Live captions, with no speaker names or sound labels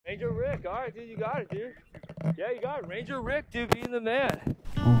Ranger Rick. All right, dude, you got it, dude. Yeah, you got it. Ranger Rick, dude, being the man.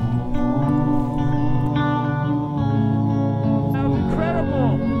 That was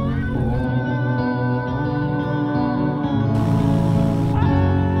incredible.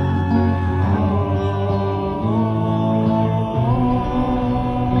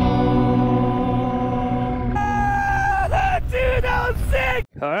 Dude, that was sick!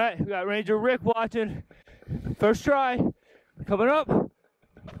 All right, we got Ranger Rick watching. First try, coming up,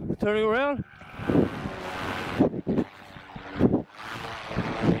 turning around.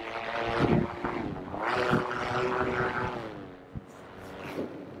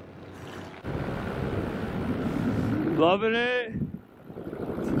 Loving it.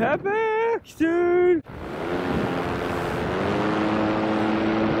 It's epic, dude.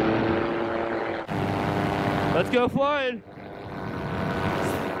 Let's go flying.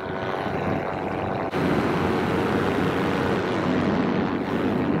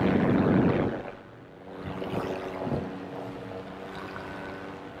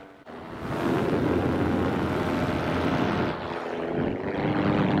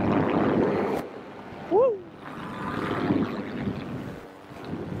 Woo!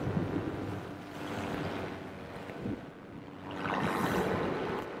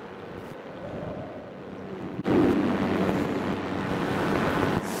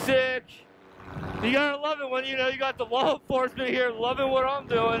 Sick. You gotta love it when you know you got the law enforcement here loving what I'm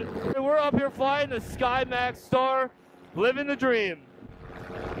doing. We're up here flying the SkyMax Star, living the dream.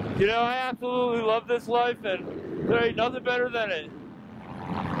 You know, I absolutely love this life and there ain't nothing better than it.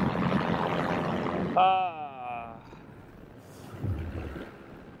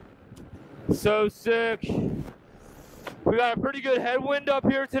 So sick. We got a pretty good headwind up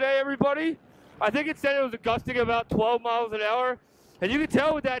here today, everybody. I think it said it was gusting about 12 miles an hour. And you can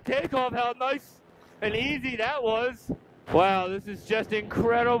tell with that takeoff how nice and easy that was. Wow, this is just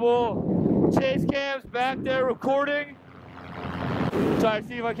incredible. Chase cam's back there recording. Try to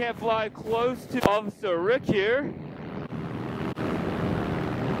see if I can't fly close to Officer Rick here.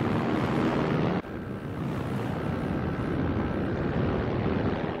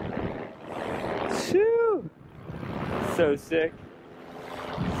 Shoo! So sick.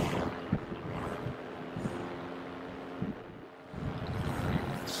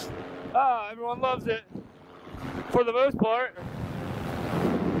 Ah, everyone loves it, for the most part.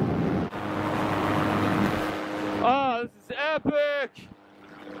 Ah, this is epic.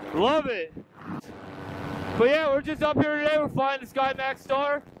 Love it. But yeah, we're just up here today. We're flying the SkyMax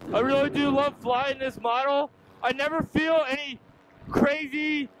Star. I really do love flying this model. I never feel any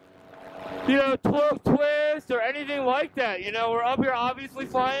crazy, you know, torque twist or anything like that. You know, we're up here obviously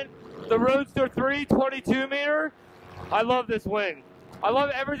flying the Roadster 3 22 meter. I love this wing. I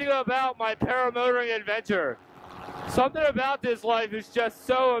love everything about my paramotoring adventure. Something about this life is just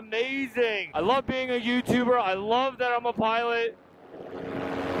so amazing. I love being a YouTuber. I love that I'm a pilot.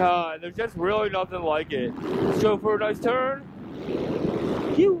 There's just really nothing like it. Let's go for a nice turn.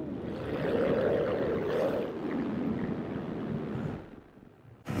 Phew.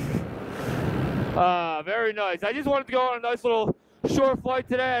 Very nice. I just wanted to go on a nice little short flight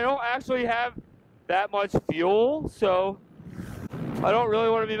today. I don't actually have that much fuel, so I don't really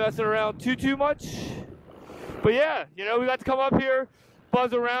want to be messing around too much. But yeah, you know, we got to come up here,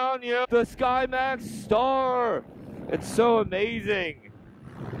 buzz around, you know, the SkyMax Star. It's so amazing.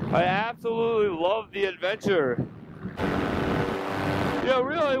 I absolutely love the adventure. You know,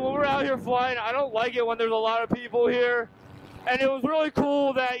 really, when we're out here flying, I don't like it when there's a lot of people here. And it was really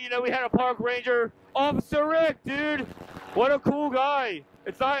cool that, you know, we had a park ranger, Officer Rick, dude. What a cool guy.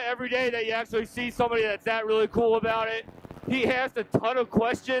 It's not every day that you actually see somebody that's that really cool about it. He asked a ton of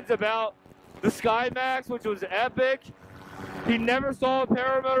questions about the SkyMax, which was epic. He never saw a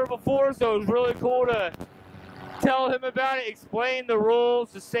paramotor before, so it was really cool to tell him about it, explain the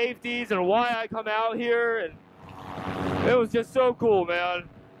rules, the safeties, and why I come out here. And it was just so cool, man.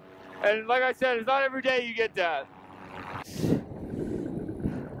 And like I said, it's not every day you get that.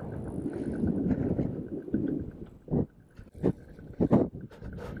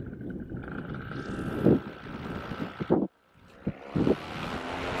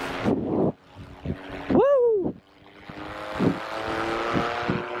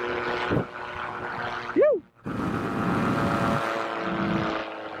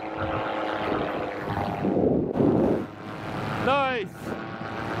 Nice.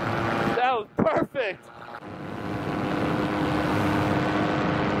 That was perfect.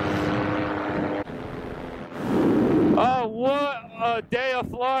 Oh, what a day of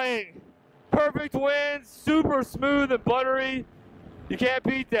flying. Perfect winds, super smooth and buttery. You can't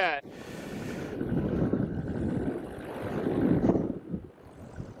beat that.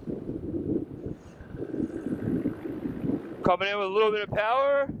 Coming in with a little bit of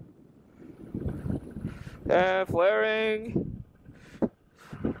power. And flaring.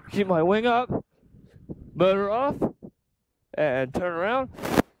 Keep my wing up. Motor off. And turn around.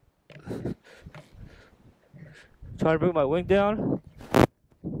 Trying to bring my wing down.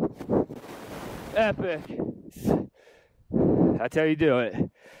 Epic. That's how you do it.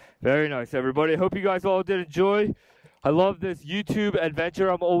 Very nice, everybody. Hope you guys all did enjoy. I love this YouTube adventure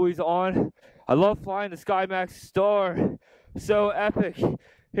I'm always on. I love flying the SkyMax Star. So epic.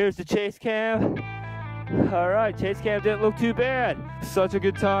 Here's the chase cam. Alright, chase cam didn't look too bad. Such a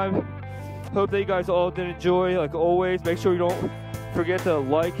good time. Hope that you guys all did enjoy. Like always, make sure you don't forget to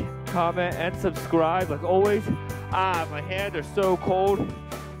like, comment, and subscribe. Like always. My hands are so cold.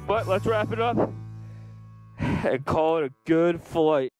 But let's wrap it up and call it a good flight.